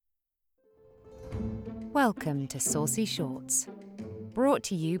Welcome to Saucy Shorts, brought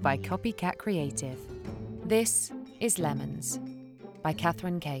to you by Copycat Creative. This is Lemons by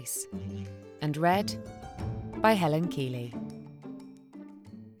Catherine Case and read by Helen Keeley.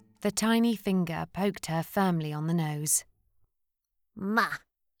 The tiny finger poked her firmly on the nose. Ma,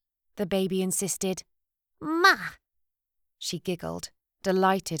 The baby insisted. Ma. She giggled,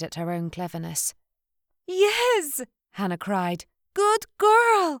 delighted at her own cleverness. Yes, Hannah cried. good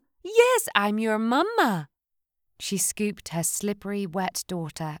girl. Yes, I'm your mumma. She scooped her slippery, wet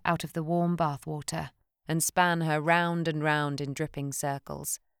daughter out of the warm bathwater and span her round and round in dripping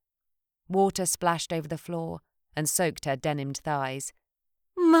circles. Water splashed over the floor and soaked her denimed thighs.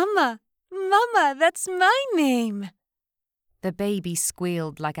 Mama, that's my name. The baby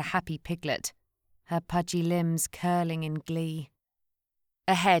squealed like a happy piglet, her pudgy limbs curling in glee.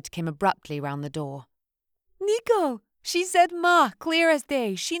 A head came abruptly round the door. Nico, she said ma, clear as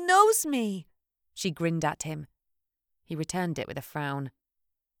day. She knows me. She grinned at him. He returned it with a frown.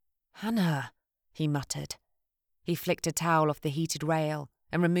 Hannah, he muttered. He flicked a towel off the heated rail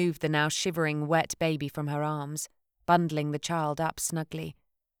and removed the now shivering, wet baby from her arms, bundling the child up snugly.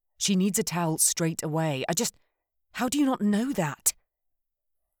 She needs a towel straight away. How do you not know that?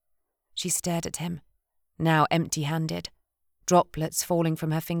 She stared at him, now empty-handed, droplets falling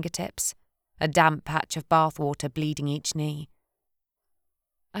from her fingertips, a damp patch of bathwater bleeding each knee.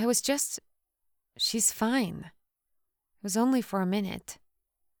 She's fine. It was only for a minute.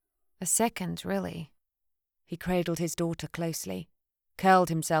 A second, really. He cradled his daughter closely, curled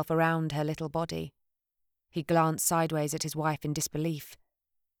himself around her little body. He glanced sideways at his wife in disbelief.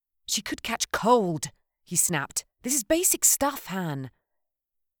 She could catch cold, he snapped. This is basic stuff, Han.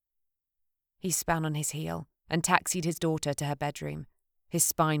 He span on his heel and taxied his daughter to her bedroom, his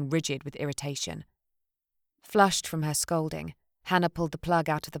spine rigid with irritation. Flushed from her scolding, Hannah pulled the plug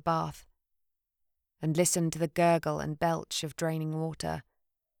out of the bath and listened to the gurgle and belch of draining water.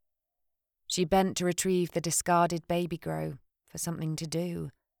 She bent to retrieve the discarded baby grow for something to do,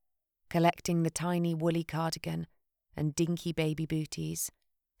 collecting the tiny woolly cardigan and dinky baby booties,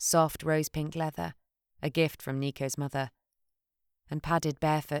 soft rose-pink leather, a gift from Nico's mother, and padded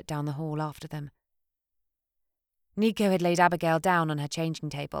barefoot down the hall after them. Nico had laid Abigail down on her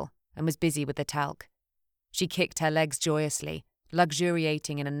changing table and was busy with the talc. She kicked her legs joyously,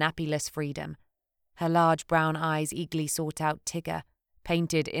 luxuriating in a nappyless freedom. Her large brown eyes eagerly sought out Tigger,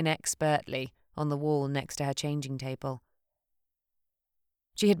 painted inexpertly on the wall next to her changing table.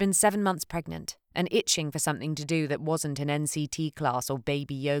 She had been 7 months pregnant and itching for something to do that wasn't an NCT class or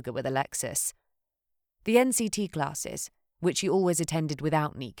baby yoga with Alexis. The NCT classes, which she always attended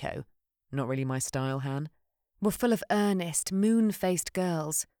without Nico, not really my style, Han, were full of earnest, moon-faced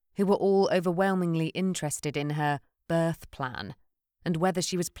girls who were all overwhelmingly interested in her birth plan and whether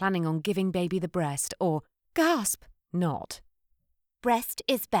she was planning on giving baby the breast or, gasp, not. Breast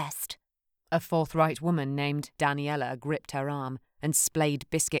is best. A forthright woman named Daniela gripped her arm and splayed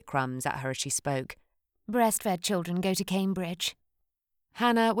biscuit crumbs at her as she spoke. Breastfed children go to Cambridge.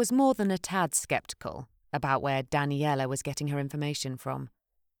 Hannah was more than a tad sceptical about where Daniela was getting her information from.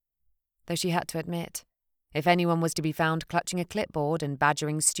 Though she had to admit, if anyone was to be found clutching a clipboard and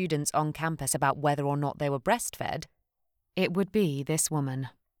badgering students on campus about whether or not they were breastfed, it would be this woman.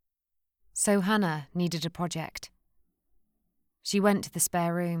 So Hannah needed a project. She went to the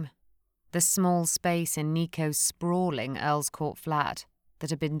spare room, the small space in Nico's sprawling Earl's Court flat that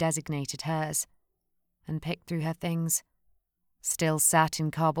had been designated hers, and picked through her things, still sat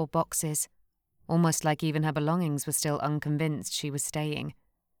in cardboard boxes, almost like even her belongings were still unconvinced she was staying,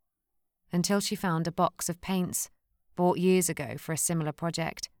 until she found a box of paints bought years ago for a similar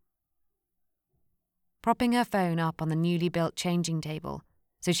project. Propping her phone up on the newly built changing table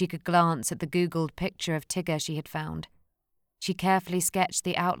so she could glance at the Googled picture of Tigger she had found, she carefully sketched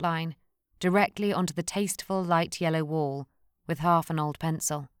the outline directly onto the tasteful light yellow wall with half an old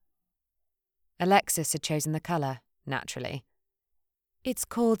pencil. Alexis had chosen the colour, naturally. It's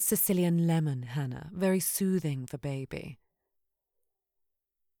called Sicilian lemon, Hannah, very soothing for baby.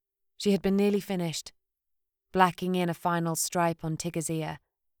 She had been nearly finished, blacking in a final stripe on Tigger's ear,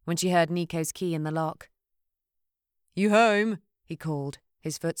 when she heard Nico's key in the lock. You home? He called,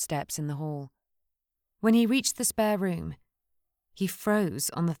 his footsteps in the hall. When he reached the spare room, he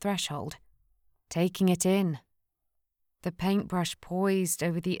froze on the threshold, taking it in. The paintbrush poised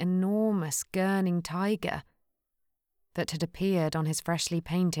over the enormous gurning tiger that had appeared on his freshly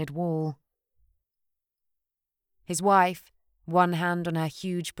painted wall. His wife, one hand on her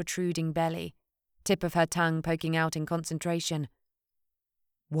huge protruding belly, tip of her tongue poking out in concentration.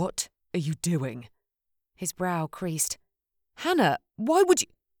 What are you doing? His brow creased. Hannah, why would you...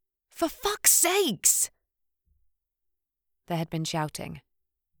 For fuck's sakes! there had been shouting,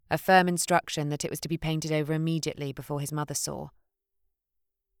 a firm instruction that it was to be painted over immediately before his mother saw.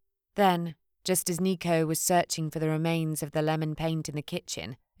 Then, just as Nico was searching for the remains of the lemon paint in the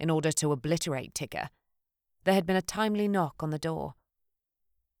kitchen in order to obliterate Tigger, there had been a timely knock on the door.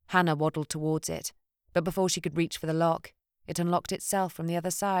 Hannah waddled towards it, but before she could reach for the lock, it unlocked itself from the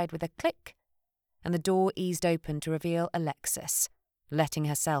other side with a click, and the door eased open to reveal Alexis, letting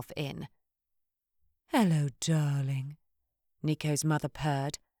herself in. "Hello, darling," Nico's mother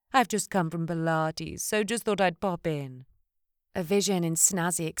purred. "I've just come from Pilates, so just thought I'd pop in." A vision in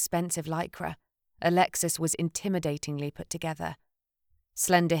snazzy, expensive lycra, Alexis was intimidatingly put together.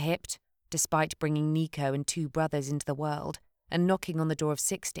 Slender-hipped, despite bringing Nico and 2 brothers into the world and knocking on the door of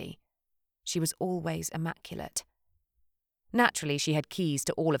 60, she was always immaculate. Naturally, she had keys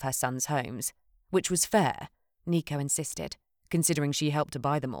to all of her sons' homes, which was fair, Nico insisted, considering she helped to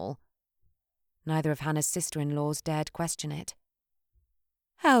buy them all. Neither of Hannah's sister-in-laws dared question it.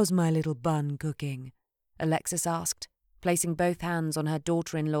 "How's my little bun cooking?" Alexis asked, placing both hands on her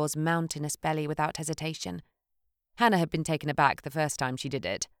daughter-in-law's mountainous belly without hesitation. Hannah had been taken aback the first time she did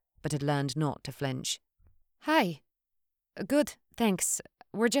it, but had learned not to flinch. "Hi. Good, thanks.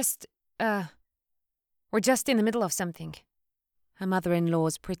 We're just in the middle of something." Her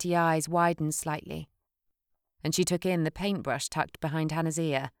mother-in-law's pretty eyes widened slightly, and she took in the paintbrush tucked behind Hannah's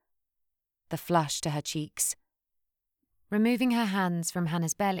ear, the flush to her cheeks. Removing her hands from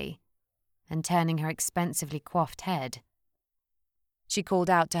Hannah's belly and turning her expensively coiffed head, she called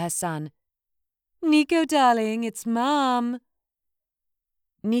out to her son, "Nico, darling, it's Mom."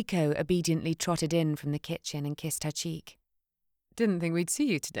 Nico obediently trotted in from the kitchen and kissed her cheek. "Didn't think we'd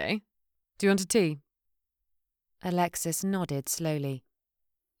see you today. Do you want a tea?" Alexis nodded slowly.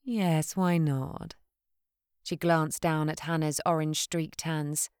 "Yes, why not?" She glanced down at Hannah's orange-streaked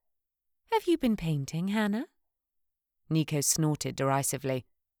hands. "Have you been painting, Hannah?" Nico snorted derisively.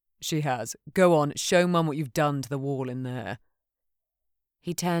 "She has. Go on, show Mum what you've done to the wall in there."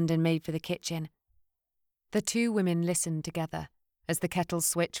 He turned and made for the kitchen. The 2 women listened together as the kettle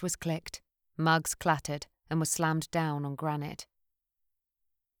switch was clicked, mugs clattered, and were slammed down on granite.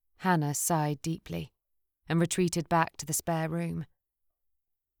 Hannah sighed deeply and retreated back to the spare room,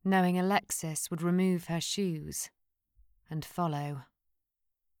 knowing Alexis would remove her shoes and follow.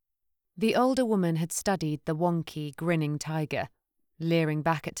 The older woman had studied the wonky, grinning tiger, leering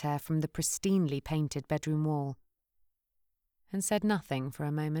back at her from the pristinely painted bedroom wall, and said nothing for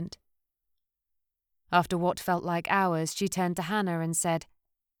a moment. After what felt like hours, she turned to Hannah and said,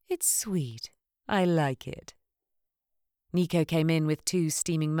 "It's sweet. I like it." Nico came in with 2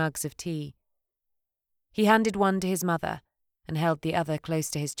 steaming mugs of tea. He handed one to his mother and held the other close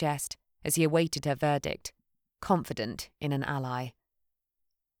to his chest as he awaited her verdict, confident in an ally.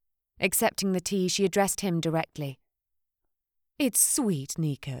 Accepting the tea, she addressed him directly. "It's sweet,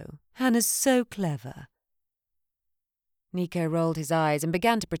 Nico. Hannah's so clever." Nico rolled his eyes and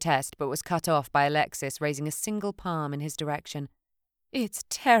began to protest, but was cut off by Alexis raising a single palm in his direction. "It's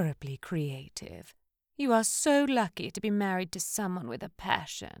terribly creative. You are so lucky to be married to someone with a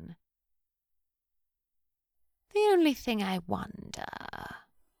passion." "The only thing I wonder,"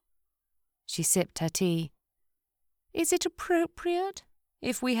 she sipped her tea, "is it appropriate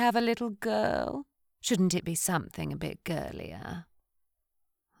if we have a little girl? Shouldn't it be something a bit girlier?"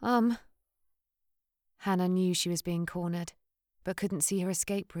 Hannah knew she was being cornered, but couldn't see her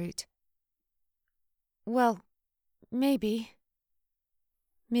escape route. "Well, maybe.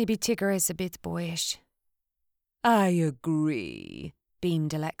 Maybe Tigger is a bit boyish." "I agree,"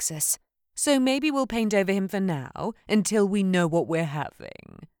 beamed Alexis. "So maybe we'll paint over him for now, until we know what we're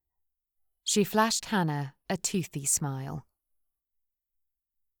having." She flashed Hannah a toothy smile.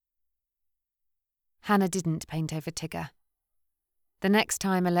 Hannah didn't paint over Tigger. The next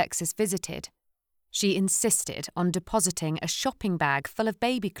time Alexis visited, she insisted on depositing a shopping bag full of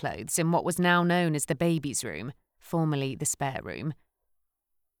baby clothes in what was now known as the baby's room, formerly the spare room.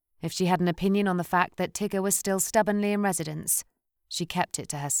 If she had an opinion on the fact that Tigger was still stubbornly in residence, she kept it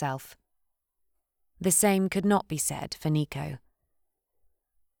to herself. The same could not be said for Nico.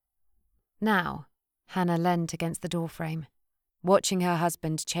 Now, Hannah leant against the doorframe, watching her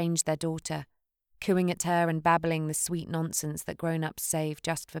husband change their daughter, cooing at her and babbling the sweet nonsense that grown-ups save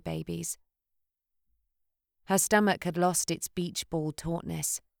just for babies. Her stomach had lost its beach ball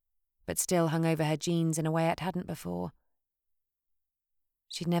tautness, but still hung over her jeans in a way it hadn't before.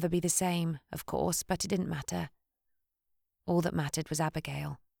 She'd never be the same, of course, but it didn't matter. All that mattered was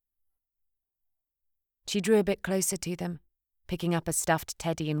Abigail. She drew a bit closer to them, picking up a stuffed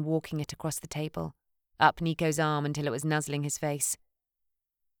teddy and walking it across the table, up Nico's arm until it was nuzzling his face.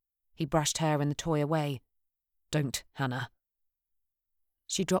 He brushed her and the toy away. "Don't, Hannah.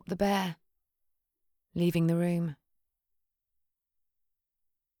 She dropped the bear, leaving the room.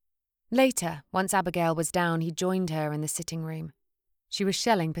 Later, once Abigail was down, he joined her in the sitting room. She was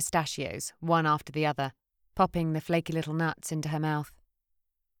shelling pistachios, one after the other, popping the flaky little nuts into her mouth,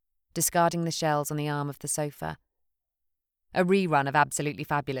 discarding the shells on the arm of the sofa. A rerun of Absolutely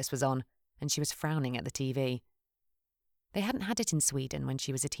Fabulous was on, and she was frowning at the TV. They hadn't had it in Sweden when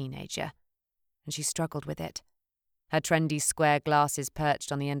she was a teenager, and she struggled with it, her trendy square glasses perched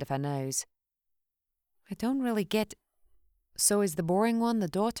on the end of her nose. I don't really get... So is the boring one the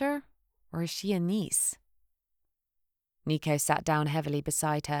daughter, or is she a niece? Nico sat down heavily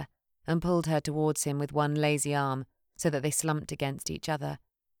beside her and pulled her towards him with one lazy arm so that they slumped against each other.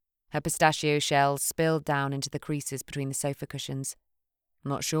 Her pistachio shells spilled down into the creases between the sofa cushions. I'm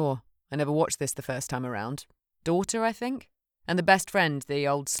not sure. I never watched this the first time around. Daughter, I think? And the best friend, the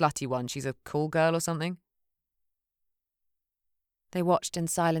old slutty one, she's a cool girl or something? They watched in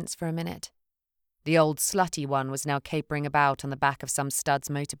silence for a minute. The old slutty one was now capering about on the back of some stud's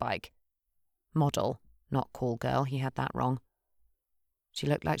motorbike. Model, not cool girl, he had that wrong. She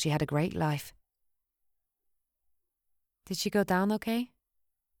looked like she had a great life. Did she go down okay?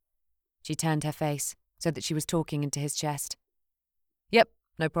 She turned her face so that she was talking into his chest. Yep,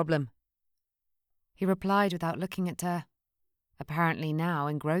 no problem. He replied without looking at her, apparently now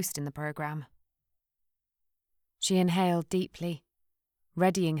engrossed in the program. She inhaled deeply,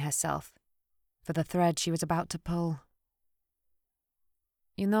 readying herself for the thread she was about to pull.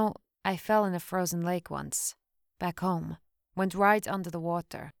 You know, I fell in a frozen lake once, back home. Went right under the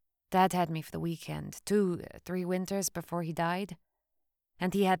water. Dad had me for the weekend, 2-3 winters before he died.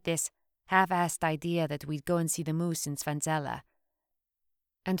 And he had this half-assed idea that we'd go and see the moose in Svanzella.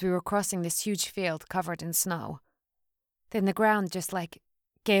 And we were crossing this huge field covered in snow. Then the ground just,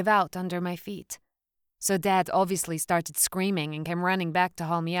 gave out under my feet. So Dad obviously started screaming and came running back to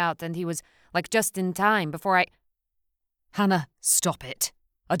haul me out, and he was, just in time before I... Hannah, stop it.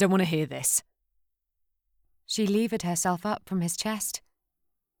 I don't want to hear this. She levered herself up from his chest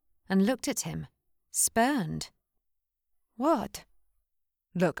and looked at him, spurned. What?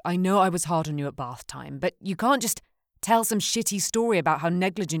 Look, I know I was hard on you at bath time, but you can't just tell some shitty story about how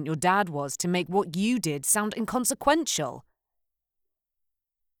negligent your dad was to make what you did sound inconsequential.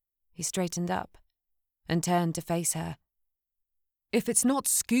 He straightened up and turned to face her. If it's not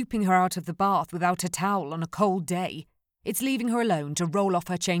scooping her out of the bath without a towel on a cold day, it's leaving her alone to roll off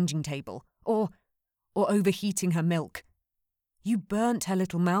her changing table, or overheating her milk. You burnt her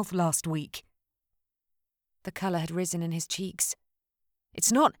little mouth last week. The colour had risen in his cheeks.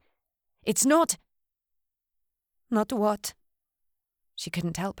 It's not... Not what? She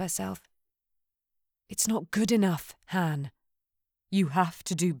couldn't help herself. It's not good enough, Han. You have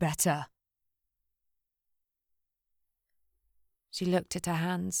to do better. She looked at her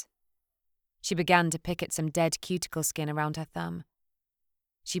hands. She began to pick at some dead cuticle skin around her thumb.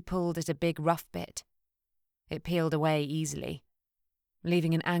 She pulled at a big rough bit. It peeled away easily,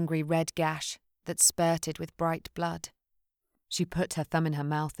 leaving an angry red gash that spurted with bright blood. She put her thumb in her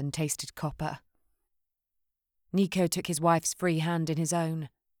mouth and tasted copper. Nico took his wife's free hand in his own.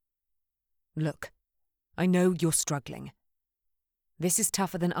 Look, I know you're struggling. This is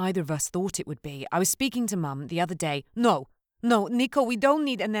tougher than either of us thought it would be. I was speaking to Mum the other day. No, Nico, we don't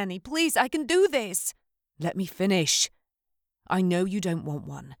need a nanny. Please, I can do this. Let me finish. I know you don't want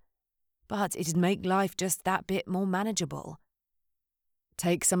one, but it'd make life just that bit more manageable.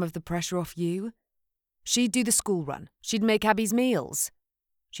 Take some of the pressure off you. She'd do the school run. She'd make Abby's meals.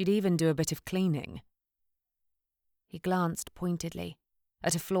 She'd even do a bit of cleaning. He glanced pointedly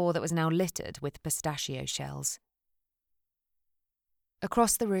at a floor that was now littered with pistachio shells.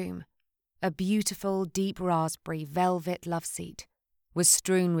 Across the room, a beautiful deep raspberry velvet love seat was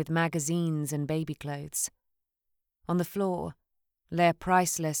strewn with magazines and baby clothes. On the floor lay a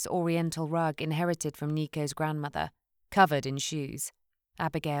priceless oriental rug inherited from Nico's grandmother, covered in shoes,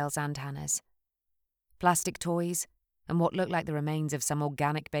 Abigail's and Hannah's. Plastic toys, and what looked like the remains of some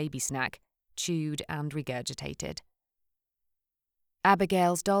organic baby snack, chewed and regurgitated.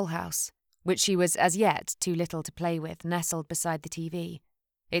 Abigail's dollhouse, which she was as yet too little to play with, nestled beside the TV,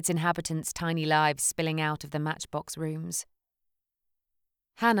 its inhabitants' tiny lives spilling out of the matchbox rooms.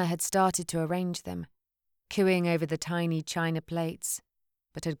 Hannah had started to arrange them, cooing over the tiny china plates,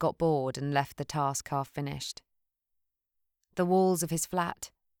 but had got bored and left the task half-finished. The walls of his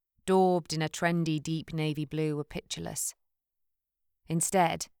flat, daubed in a trendy deep navy blue, were pictureless.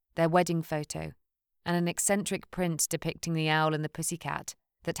 Instead, their wedding photo, and an eccentric print depicting the owl and the pussycat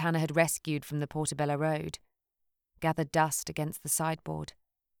that Hannah had rescued from the Portobello Road, gathered dust against the sideboard,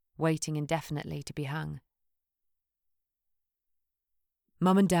 waiting indefinitely to be hung.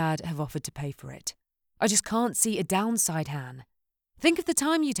 Mum and Dad have offered to pay for it. I just can't see a downside, Han. Think of the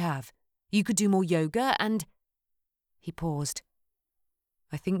time you'd have. You could do more yoga and—" He paused.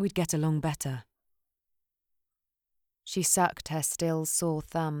 "I think we'd get along better." She sucked her still sore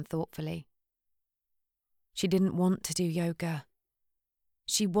thumb thoughtfully. She didn't want to do yoga.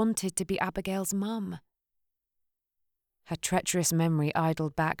 She wanted to be Abigail's mum. Her treacherous memory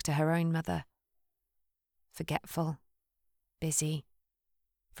idled back to her own mother. Forgetful, busy,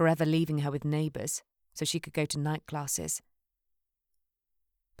 forever leaving her with neighbours so she could go to night classes.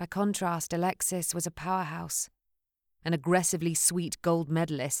 By contrast, Alexis was a powerhouse, an aggressively sweet gold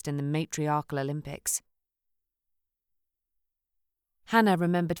medalist in the matriarchal Olympics. Hannah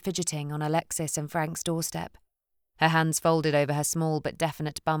remembered fidgeting on Alexis and Frank's doorstep, her hands folded over her small but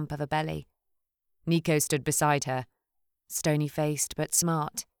definite bump of a belly. Nico stood beside her, stony-faced but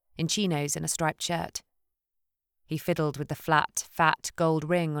smart, in chinos and a striped shirt. He fiddled with the flat, fat gold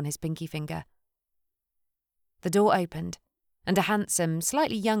ring on his pinky finger. The door opened, and a handsome,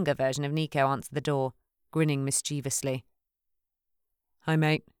 slightly younger version of Nico answered the door, grinning mischievously. "Hi,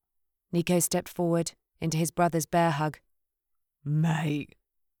 mate." Nico stepped forward into his brother's bear hug. "Mate,"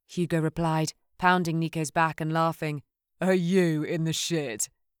 Hugo replied, pounding Nico's back and laughing. "Are you in the shit?"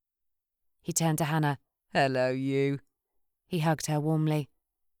 He turned to Hannah. "Hello, you." He hugged her warmly.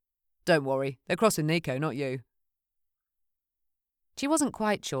 "Don't worry, they're crossing Nico, not you." She wasn't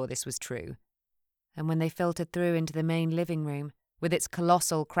quite sure this was true, and when they filtered through into the main living room, with its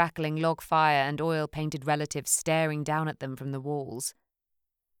colossal crackling log fire and oil-painted relatives staring down at them from the walls,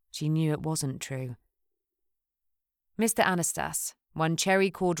 she knew it wasn't true. Mr. Anastas, one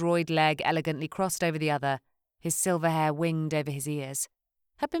cherry corduroyed leg elegantly crossed over the other, his silver hair winged over his ears,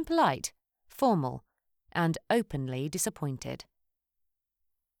 had been polite, formal, and openly disappointed.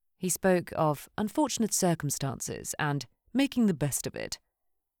 He spoke of unfortunate circumstances and making the best of it,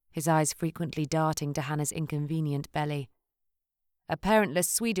 his eyes frequently darting to Hannah's inconvenient belly. A parentless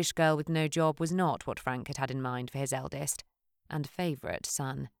Swedish girl with no job was not what Frank had had in mind for his eldest and favourite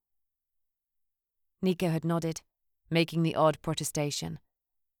son. Nico had nodded, making the odd protestation,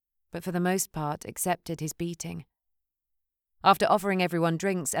 but for the most part accepted his beating. After offering everyone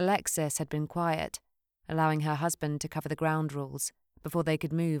drinks, Alexis had been quiet, allowing her husband to cover the ground rules before they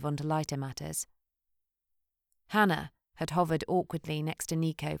could move on to lighter matters. Hannah had hovered awkwardly next to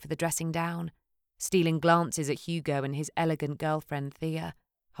Nico for the dressing down, stealing glances at Hugo and his elegant girlfriend Thea,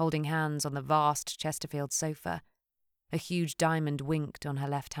 holding hands on the vast Chesterfield sofa. A huge diamond winked on her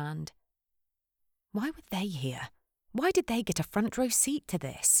left hand. Why were they here? Why did they get a front row seat to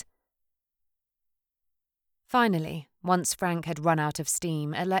this? Finally, once Frank had run out of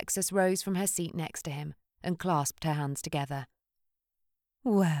steam, Alexis rose from her seat next to him and clasped her hands together.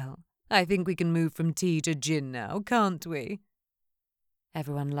 "Well, I think we can move from tea to gin now, can't we?"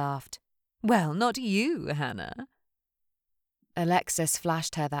 Everyone laughed. "Well, not you, Hannah." Alexis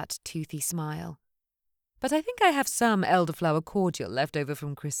flashed her that toothy smile. "But I think I have some elderflower cordial left over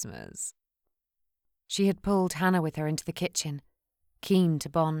from Christmas." She had pulled Hannah with her into the kitchen, keen to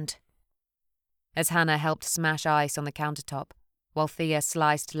bond. As Hannah helped smash ice on the countertop, while Thea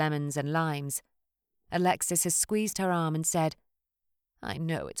sliced lemons and limes, Alexis had squeezed her arm and said, "I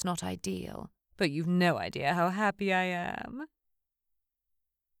know it's not ideal, but you've no idea how happy I am."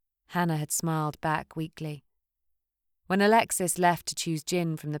 Hannah had smiled back weakly. When Alexis left to choose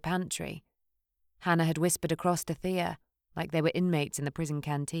gin from the pantry, Hannah had whispered across to Thea, like they were inmates in the prison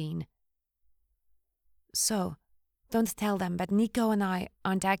canteen. "So, don't tell them, but Nico and I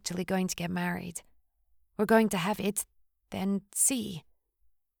aren't actually going to get married. We're going to have it, then see."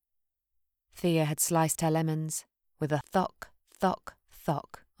 Thea had sliced her lemons with a thock, thock,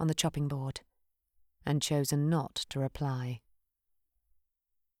 thock on the chopping board, and chosen not to reply.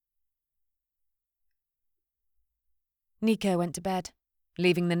 Nico went to bed,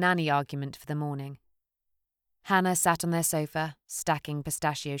 leaving the nanny argument for the morning. Hannah sat on their sofa, stacking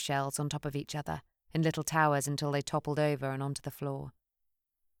pistachio shells on top of each other, in little towers until they toppled over and onto the floor.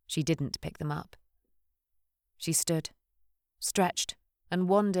 She didn't pick them up. She stood, stretched, and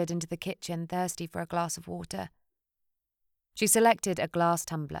wandered into the kitchen, thirsty for a glass of water. She selected a glass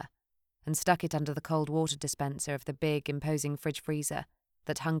tumbler and stuck it under the cold water dispenser of the big, imposing fridge-freezer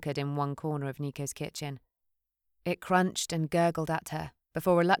that hunkered in one corner of Nico's kitchen. It crunched and gurgled at her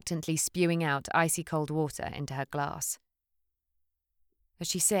before reluctantly spewing out icy cold water into her glass. As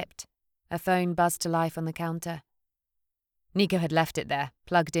she sipped, a phone buzzed to life on the counter. Nico had left it there,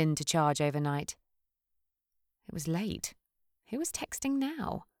 plugged in to charge overnight. It was late. Who was texting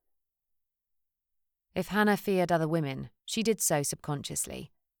now? If Hannah feared other women, she did so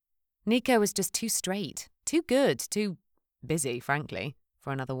subconsciously. Nico was just too straight, too good, too busy, frankly,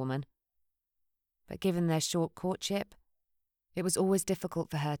 for another woman. But given their short courtship, it was always difficult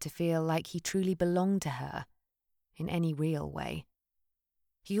for her to feel like he truly belonged to her in any real way.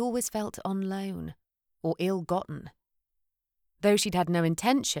 He always felt on loan or ill-gotten. Though she'd had no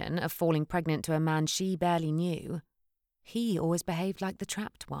intention of falling pregnant to a man she barely knew, he always behaved like the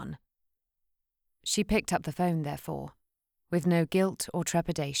trapped one. She picked up the phone, therefore, with no guilt or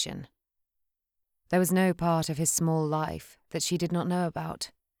trepidation. There was no part of his small life that she did not know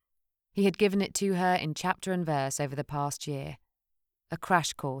about. He had given it to her in chapter and verse over the past year. A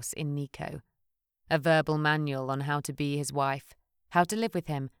crash course in Nico. A verbal manual on how to be his wife, how to live with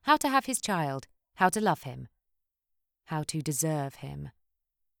him, how to have his child, how to love him, how to deserve him.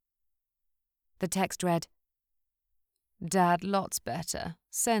 The text read, "Dad lots better,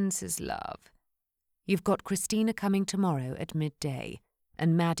 sends his love. You've got Christina coming tomorrow at midday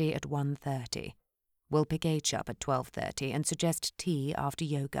and Maddie at 1:30. We'll pick H up at 12:30 and suggest tea after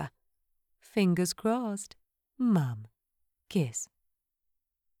yoga. Fingers crossed. Mum. Kiss."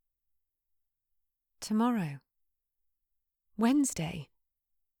 Tomorrow. Wednesday.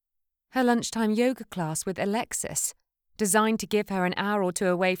 Her lunchtime yoga class with Alexis, designed to give her an hour or two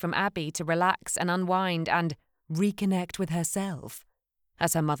away from Abby to relax and unwind and reconnect with herself,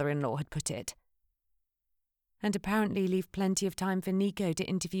 as her mother-in-law had put it. And apparently leave plenty of time for Nico to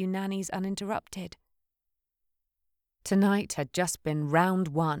interview nannies uninterrupted. Tonight had just been round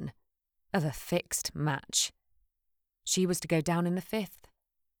 1 of a fixed match. She was to go down in the 5th.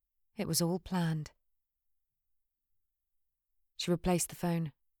 It was all planned. She replaced the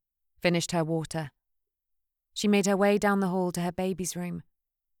phone, finished her water. She made her way down the hall to her baby's room,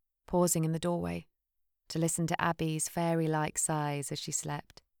 pausing in the doorway to listen to Abby's fairy-like sighs as she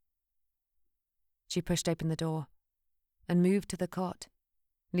slept. She pushed open the door and moved to the cot,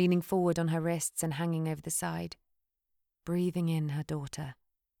 leaning forward on her wrists and hanging over the side, breathing in her daughter.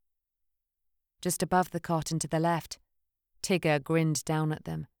 Just above the cot and to the left, Tigger grinned down at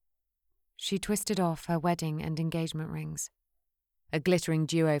them. She twisted off her wedding and engagement rings, a glittering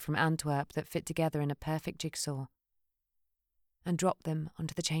duo from Antwerp that fit together in a perfect jigsaw, and dropped them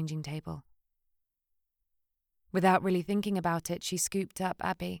onto the changing table. Without really thinking about it, she scooped up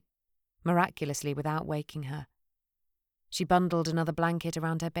Abby, miraculously without waking her. She bundled another blanket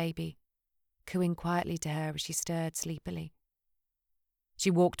around her baby, cooing quietly to her as she stirred sleepily. She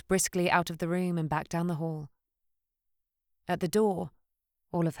walked briskly out of the room and back down the hall. At the door,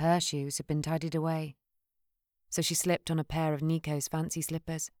 all of her shoes had been tidied away, so she slipped on a pair of Nico's fancy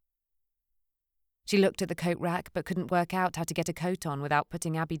slippers. She looked at the coat rack but couldn't work out how to get a coat on without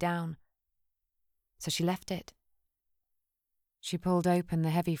putting Abby down. So she left it. She pulled open the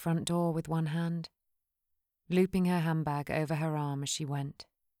heavy front door with one hand, looping her handbag over her arm as she went.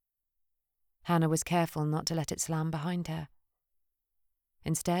 Hannah was careful not to let it slam behind her.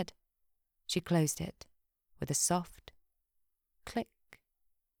 Instead, she closed it with a soft click.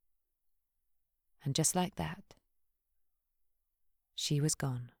 And just like that, she was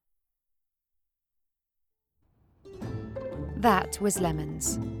gone. That was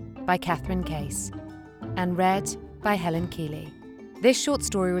Lemons by Catherine Case and read by Helen Keeley. This short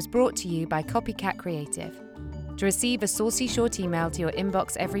story was brought to you by Copycat Creative. To receive a Saucy Short email to your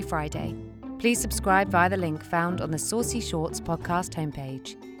inbox every Friday, please subscribe via the link found on the Saucy Shorts podcast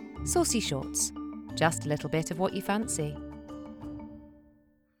homepage. Saucy Shorts, just a little bit of what you fancy.